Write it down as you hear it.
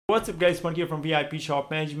What's up guys, Mark here from VIP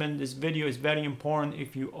Shop Management. This video is very important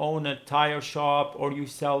if you own a tire shop or you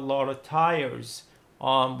sell a lot of tires.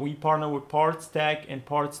 We partner with PartsTech, and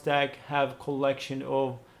PartsTech have a collection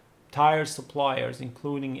of tire suppliers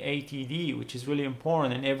including ATD, which is really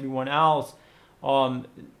important, and everyone else.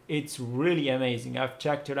 It's really amazing. I've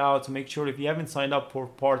checked it out, so make sure if you haven't signed up for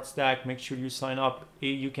PartsTech, make sure you sign up.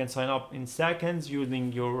 You can sign up in seconds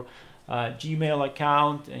using your Gmail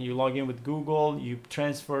account, and you log in with Google, you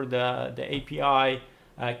transfer the API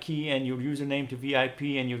key and your username to VIP,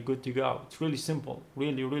 and you're good to go. It's really simple,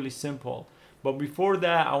 really simple. But before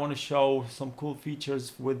that, I want to show some cool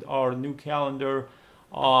features with our new calendar.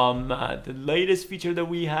 The latest feature that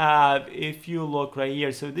we have, if you look right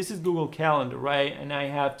here, so this is Google Calendar, right? And I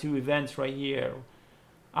have two events right here.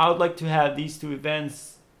 I would like to have these two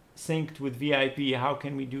events synced with VIP. How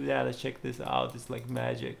can we do that? Let's check this out. It's like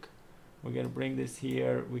magic. We're gonna bring this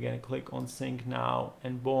here, we're gonna click on sync now,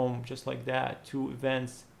 and boom, just like that, two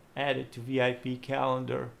events added to VIP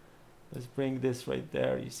calendar. Let's bring this right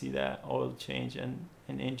there. You see that oil change and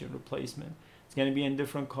an engine replacement. It's gonna be in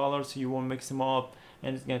different colors so you won't mix them up,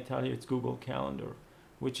 and it's gonna tell you it's Google Calendar,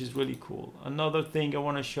 which is really cool. Another thing I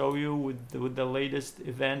want to show you with the latest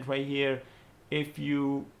event right here, if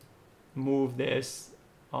you move this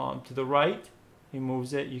to the right, he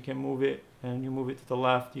moves it, you can move it, and you move it to the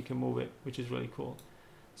left, you can move it, which is really cool.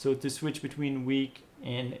 So to switch between week,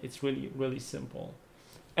 and it's really simple.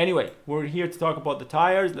 Anyway, we're here to talk about the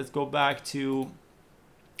tires. Let's go back to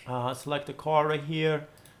select the car right here.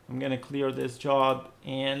 I'm gonna clear this job,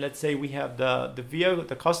 and let's say we have the vehicle,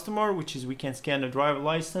 the customer, which is we can scan the driver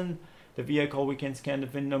license, the vehicle we can scan the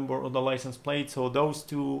VIN number or the license plate. So those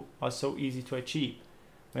two are so easy to achieve.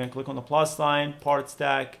 We're gonna click on the plus sign,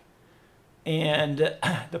 PartsTech, and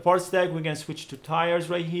the PartsTech, we're gonna switch to tires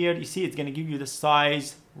right here. You see it's gonna give you the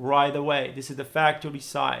size right away. This is the factory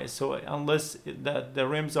size, so unless the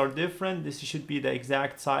rims are different, this should be the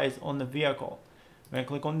exact size on the vehicle. I'm gonna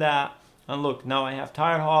click on that, and look, now I have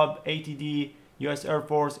Tire Hub, ATD, US Air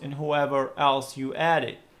Force, and whoever else you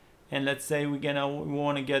added. And let's say we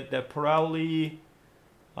want to get the Pirelli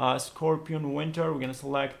Scorpion Winter. We're gonna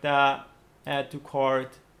select that, add to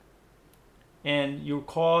cart, and your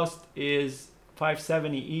cost is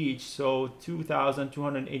 $570 each, so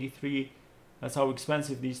 $2,283. That's how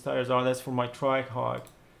expensive these tires are. That's for my Tricog.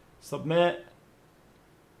 Submit.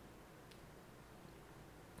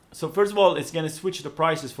 So first of all, it's gonna switch the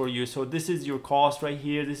prices for you. So this is your cost right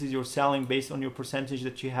here. This is your selling based on your percentage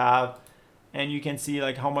that you have, and you can see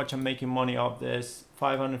like how much I'm making money off this.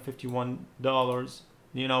 $551,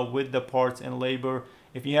 you know, with the parts and labor.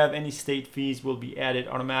 If you have any state fees, will be added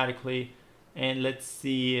automatically. And let's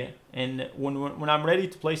see, and when I'm ready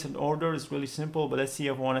to place an order, it's really simple. But let's see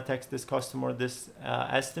if I want to text this customer this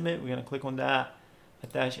estimate. We're gonna click on that,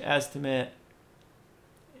 attach estimate,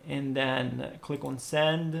 and then click on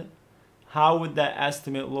send. How would that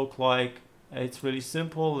estimate look like? It's really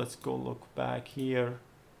simple. Let's go look back here,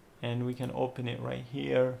 and we can open it right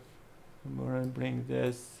here. And we're gonna bring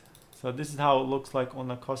this. So this is how it looks like on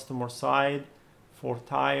the customer side for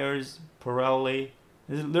tires, Pirelli.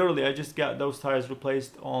 This is literally, I just got those tires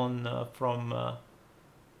replaced on from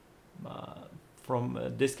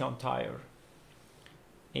Discount Tire,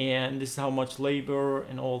 and this is how much labor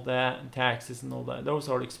and all that, and taxes and all that. Those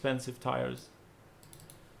are expensive tires.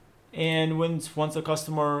 And once a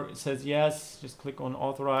customer says yes, just click on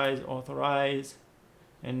authorize,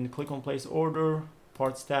 and click on place order.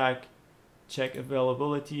 PartsTech, check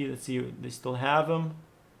availability. Let's see if they still have them.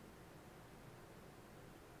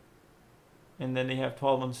 And then they have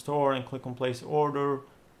 12 on store, and click on place order,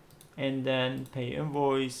 and then pay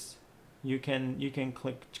invoice. You can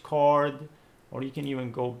click card, or you can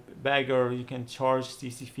even go beggar. You can charge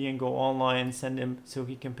CC fee and go online and send him so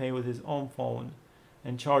he can pay with his own phone,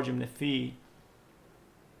 and charge him the fee.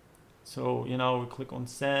 So you know, we click on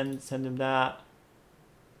send him that,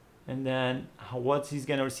 and then what he's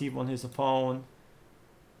gonna receive on his phone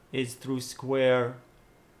is through Square.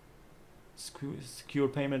 Secure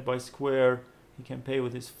payment by Square. He can pay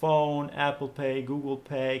with his phone, Apple Pay, Google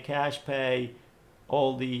Pay, Cash Pay.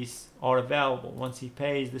 All these are available. Once he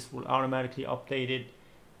pays, this will automatically update it,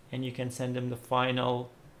 and you can send him the final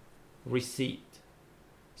receipt.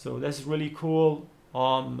 So that's really cool.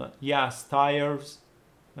 Yes, tires.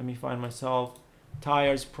 Let me find myself.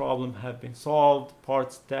 Tires problem have been solved.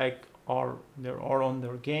 PartsTech are on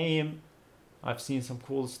their game. I've seen some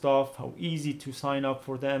cool stuff, how easy to sign up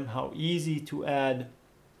for them, how easy to add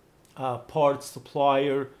parts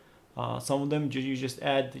supplier. Some of them you just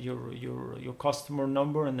add your customer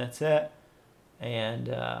number, and that's it. and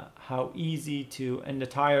how easy to, and the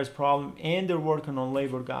tires problem, and they're working on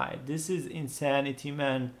labor guide. This is insanity,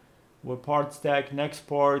 man. With PartsTech,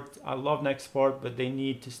 Nexport, I love Nexport, but they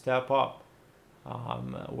need to step up.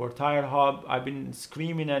 We're Tire Hub. I've been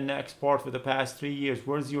screaming at Nexport for the past 3 years.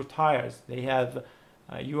 Where's your tires? They have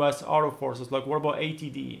U.S. Auto Forces. Like, what about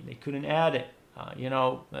ATD? They couldn't add it.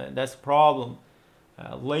 That's a problem.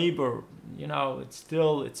 Labor,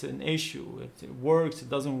 it's an issue. It works, it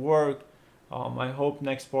doesn't work. I hope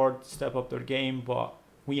Nexport step up their game, but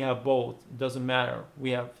we have both. It doesn't matter. We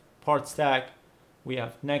have PartsTech, we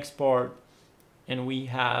have Nexport, and we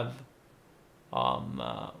have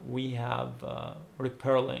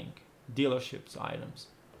Repairlink dealerships items.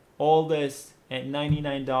 All this at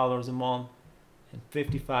 $99 a month and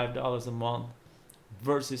 $55 a month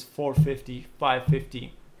versus $450, $550.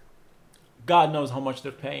 God knows how much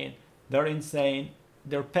they're paying. They're insane.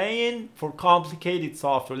 They're paying for complicated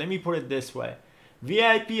software. Let me put it this way.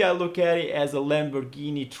 VIP, I look at it as a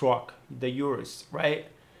Lamborghini truck, the Urus, right?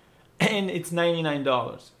 And it's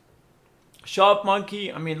 $99. Shop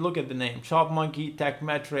Monkey, I mean, look at the name. Shop Monkey,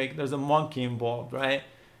 Techmetric, there's a monkey involved, right?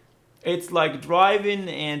 It's like driving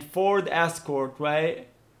and Ford Escort, right?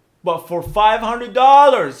 But for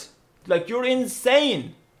 $500, like, you're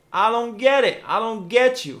insane. I don't get it. I don't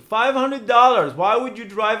get you. $500. Why would you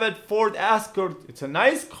drive a Ford Escort? It's a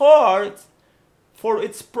nice car. For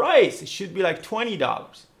its price, it should be like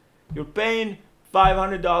 $20. You're paying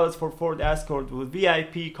 $500 for Ford Escort. With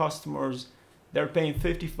VIP customers, they're paying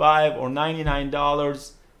 $55 or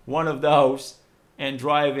 $99, one of those, and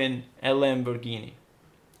driving a Lamborghini.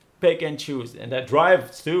 Pick and choose. And that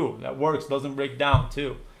drives too. That works. Doesn't break down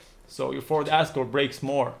too. So your Ford Escort breaks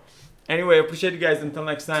more. Anyway, I appreciate you guys. Until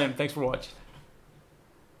next time, thanks for watching.